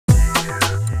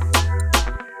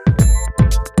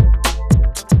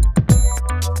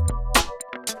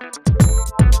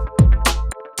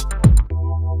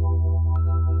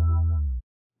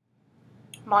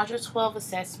Module 12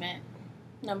 assessment.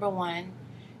 Number 1,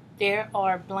 there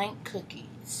are blank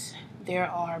cookies. There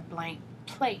are blank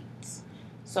plates.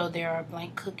 So there are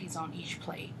blank cookies on each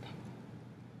plate.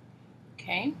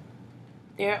 Okay?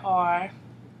 There are,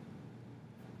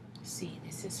 let's see,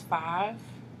 this is 5,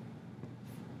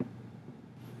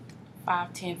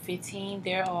 10, 15.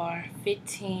 There are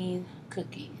 15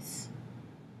 cookies.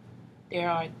 There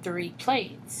are 3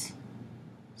 plates.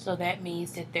 So that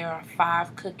means that there are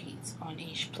 5 cookies on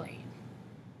each plate.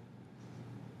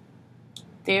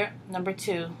 Number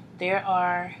 2, there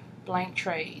are blank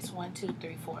trays. 1, 2,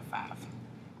 3, 4, 5.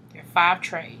 There are 5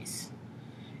 trays.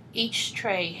 Each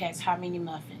tray has how many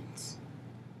muffins?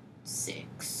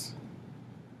 6.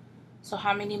 So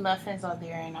how many muffins are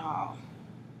there in all?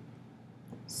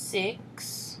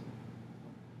 6,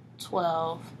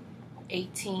 12,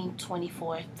 18,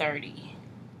 24, 30.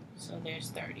 So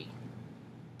there's 30.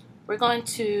 We're going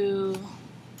to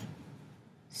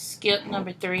skip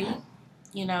number 3.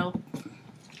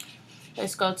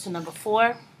 Let's go to number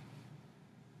 4.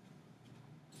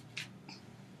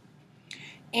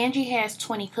 Angie has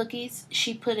 20 cookies.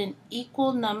 She put an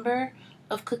equal number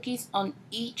of cookies on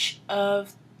each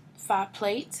of 5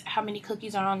 plates. How many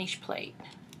cookies are on each plate?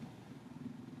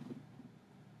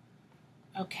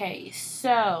 Okay,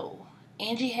 so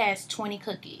Angie has 20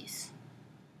 cookies.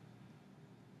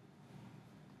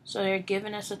 So they're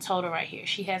giving us a total right here.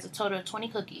 She has a total of 20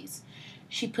 cookies.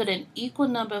 She put an equal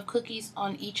number of cookies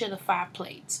on each of the 5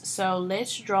 plates. So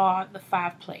let's draw the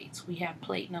 5 plates. We have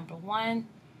plate number 1,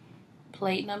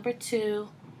 plate number 2,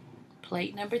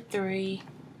 plate number 3,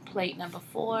 plate number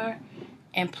 4,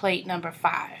 and plate number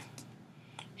 5.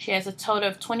 She has a total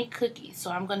of 20 cookies.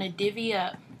 So I'm going to divvy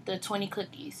up the 20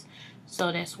 cookies.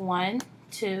 So that's 1,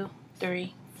 2,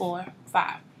 3, 4,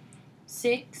 5,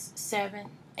 6, 7,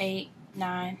 8,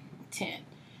 9, 10,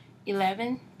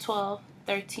 11, 12,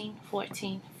 13,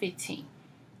 14, 15,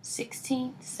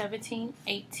 16, 17,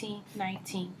 18,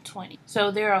 19, 20.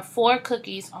 So there are 4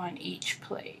 cookies on each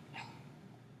plate.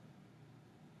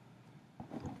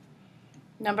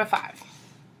 Number 5.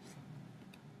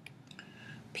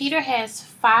 Peter has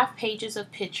 5 pages of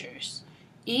pictures.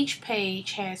 Each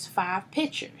page has 5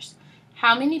 pictures.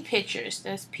 How many pictures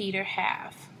does Peter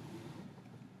have?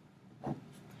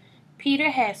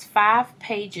 Peter has 5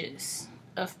 pages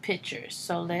of pictures.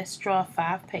 So let's draw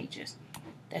 5 pages.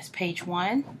 That's page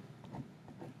 1,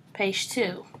 page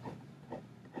 2,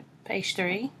 page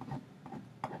 3,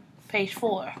 page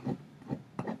 4,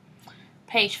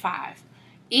 page 5.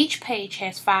 Each page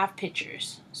has 5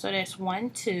 pictures. So that's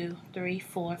 1, 2, 3,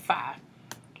 4, 5.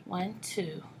 1,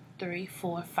 2, 3,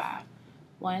 4, 5.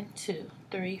 1, 2,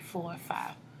 3, 4,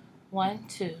 5. 1,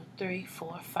 2, 3,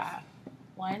 4, 5.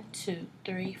 1, 2,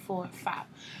 3, 4, 5.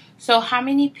 So how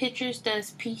many pictures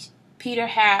does Peter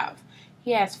have?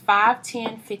 He has 5,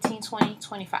 10, 15, 20,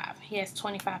 25. He has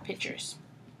 25 pictures.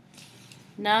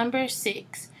 Number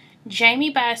 6. Jamie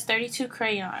buys 32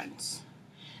 crayons.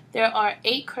 There are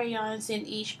 8 crayons in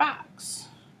each box.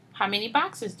 How many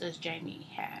boxes does Jamie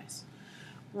has?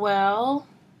 Well,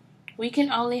 we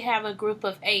can only have a group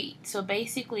of 8. So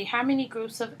basically, how many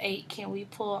groups of 8 can we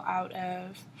pull out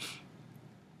of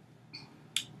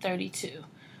 32?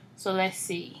 So let's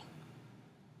see.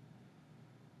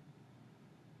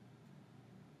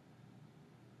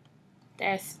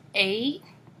 That's 8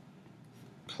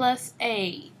 plus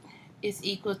 8 is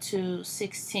equal to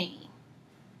 16.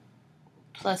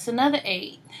 Plus another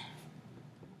 8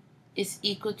 is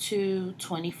equal to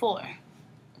 24.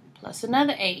 Plus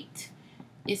another 8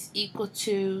 is equal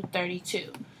to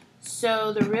 32.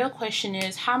 So the real question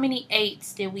is, how many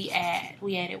 8s did we add?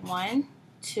 We added 1,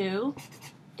 2,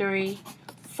 3,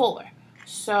 4.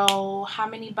 So how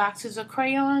many boxes of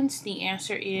crayons? The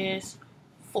answer is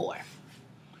 4.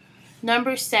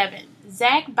 Number 7.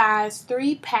 Zach buys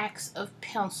 3 packs of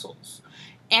pencils.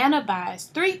 Anna buys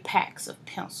 3 packs of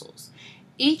pencils.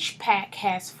 Each pack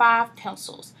has 5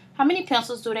 pencils. How many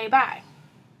pencils do they buy?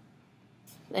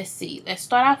 Let's see. Let's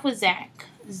start off with Zach.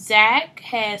 Zach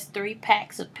has 3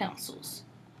 packs of pencils.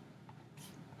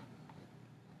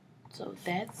 So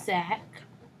that's Zach.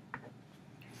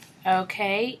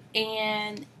 Okay,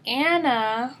 and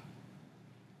Anna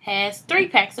has 3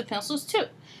 packs of pencils too.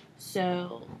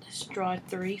 So let's draw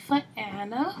 3 for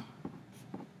Anna.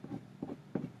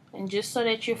 And just so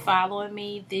that you're following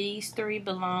me, these 3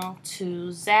 belong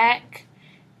to Zach,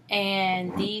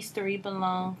 and these 3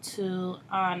 belong to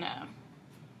Anna.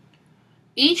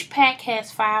 Each pack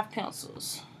has 5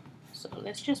 pencils. So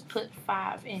let's just put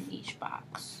 5 in each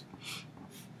box.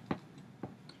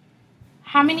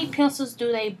 How many pencils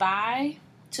do they buy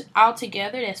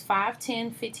altogether? That's 5,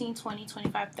 10, 15, 20,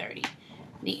 25, 30.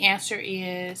 The answer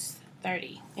is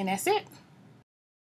 30. And that's it.